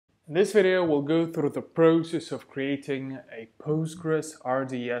In this video, we'll go through the process of creating a Postgres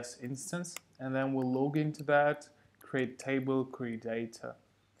RDS instance, and then we'll log into that, create table, query data.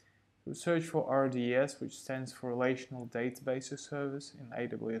 We'll search for RDS, which stands for Relational Databases Service in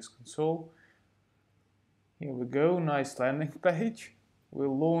AWS console. Here we go, nice landing page.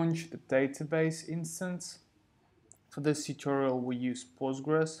 We'll launch the database instance. For this tutorial, we use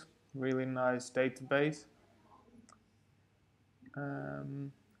Postgres, really nice database.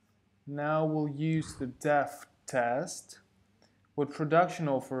 Now we'll use the dev test. What production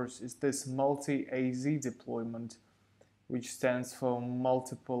offers is this multi-AZ deployment, which stands for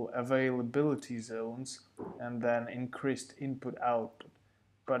multiple availability zones and then increased input-output.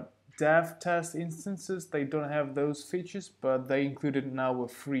 But dev test instances, they don't have those features, but they included now a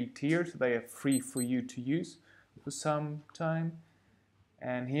free tier, so they are free for you to use for some time.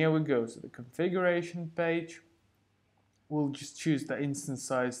 And here we go, so the configuration page. We'll just choose the instance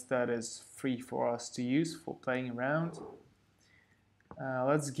size that is free for us to use for playing around.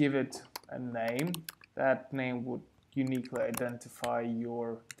 Let's give it a name. That name would uniquely identify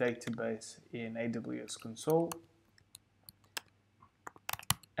your database in AWS console.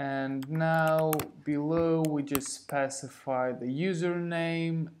 And now below we just specify the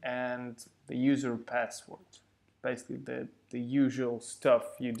username and the user password. Basically the usual stuff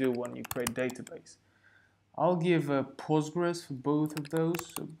you do when you create a database. I'll give a Postgres for both of those,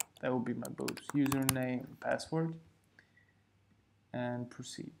 so that will be my both username and password, and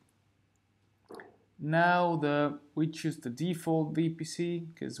proceed. Now we choose the default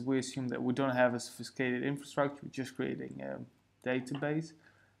VPC because we assume that we don't have a sophisticated infrastructure, we're just creating a database.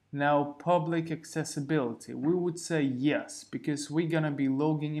 Now public accessibility, we would say yes, because we're gonna be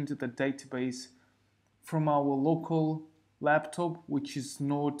logging into the database from our local laptop, which is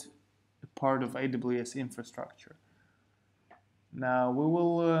not part of AWS infrastructure. Now we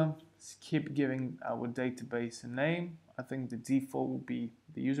will keep giving our database a name. I think the default will be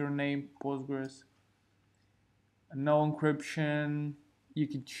the username, Postgres. No encryption. You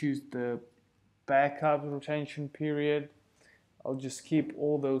can choose the backup retention period. I'll just keep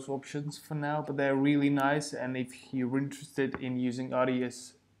all those options for now, but they're really nice, and if you're interested in using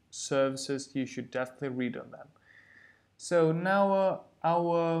RDS services, you should definitely read on them. So now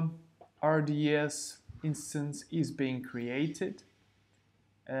our RDS instance is being created,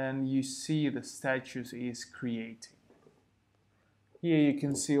 and you see the status is creating. Here you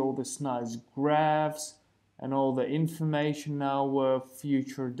can see all this nice graphs and all the information in our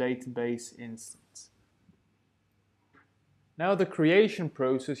future database instance. Now the creation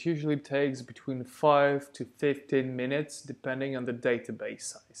process usually takes between 5 to 15 minutes depending on the database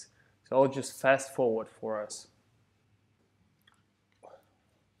size. So I'll just fast forward for us.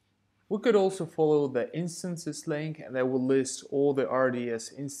 We could also follow the instances link, and that will list all the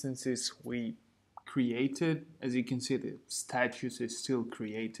RDS instances we created. As you can see, the status is still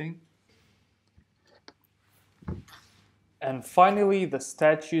creating. And finally, the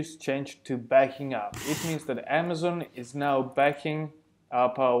status changed to backing up. It means that Amazon is now backing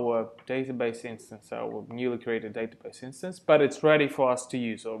up our database instance, our newly created database instance, but it's ready for us to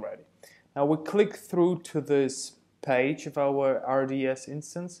use already. Now we click through to this page of our RDS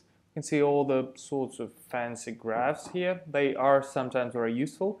instance. You can see all the sorts of fancy graphs here. They are sometimes very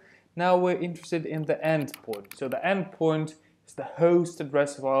useful. Now we're interested in the endpoint. So the endpoint is the host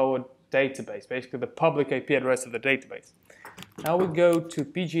address of our database, basically the public IP address of the database. Now we go to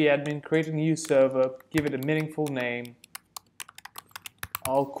pgAdmin, create a new server, give it a meaningful name.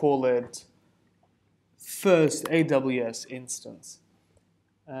 I'll call it first AWS instance.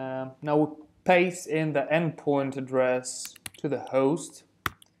 Now we paste in the endpoint address to the host.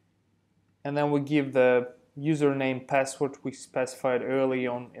 And then we give the username password we specified early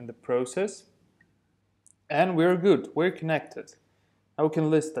on in the process. And we're good, we're connected. Now we can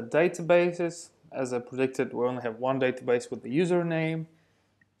list the databases. As I predicted, we only have one database with the username.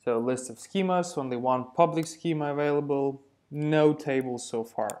 So a list of schemas, only one public schema available, no tables so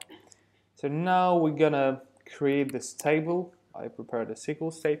far. So now we're gonna create this table. I prepared a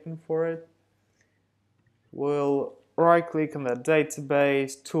SQL statement for it. We'll right-click on that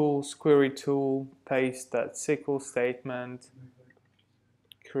database, tools, query tool, paste that SQL statement,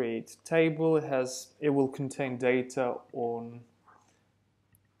 create table. It will contain data on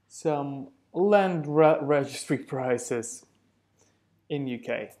some land registry prices in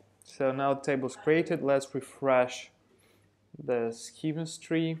UK. So now the table's created. Let's refresh the schemas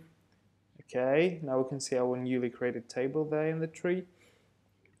tree. Okay, now we can see our newly created table there in the tree.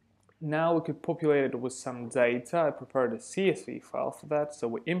 Now we could populate it with some data. I prepared a CSV file for that. So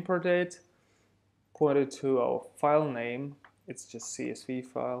we import it, point it to our file name. It's just CSV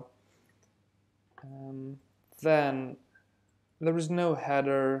file. Then there is no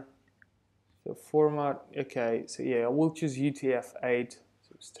header. So format, okay, so yeah, we'll choose UTF-8,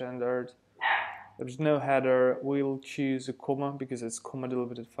 so standard. There's no header, we'll choose a comma because it's comma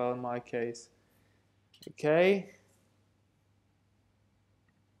delimited file in my case. Okay.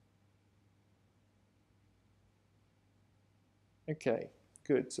 Okay,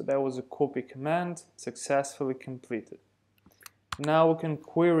 good, so that was a copy command, successfully completed. Now we can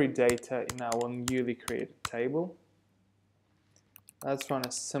query data in our newly created table. Let's run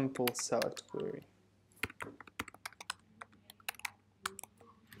a simple select query.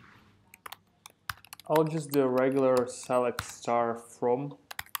 I'll just do a regular select star from,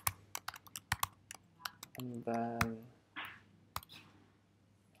 and then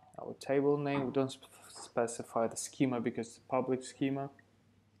our table name. We don't specify the schema because it's a public schema.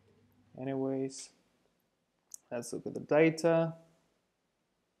 Anyways, let's look at the data.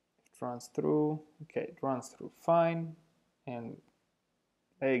 It runs through. Okay, it runs through fine, and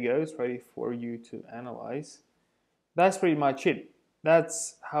there you go. It's ready for you to analyze. That's pretty much it.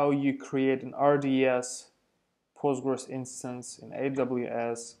 That's how you create an RDS Postgres instance in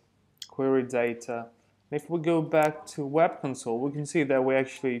AWS, query data. And if we go back to Web Console, we can see that we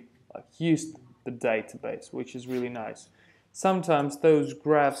actually used the database, which is really nice. Sometimes those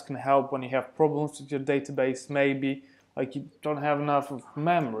graphs can help when you have problems with your database. Maybe like you don't have enough of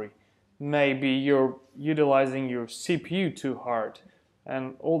memory. Maybe you're utilizing your CPU too hard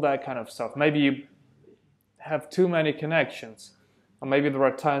and all that kind of stuff. Maybe you have too many connections. Or maybe there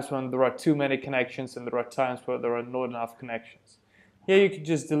are times when there are too many connections and there are times where there are not enough connections. Here you can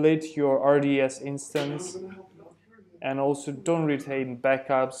just delete your RDS instance, and also don't retain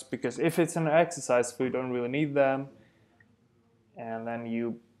backups because if it's an exercise file, you don't really need them. And then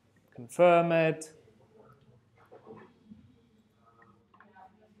you confirm it.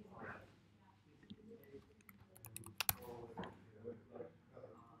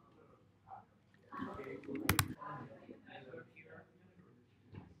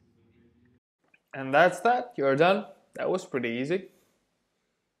 And that's that. You're done. That was pretty easy.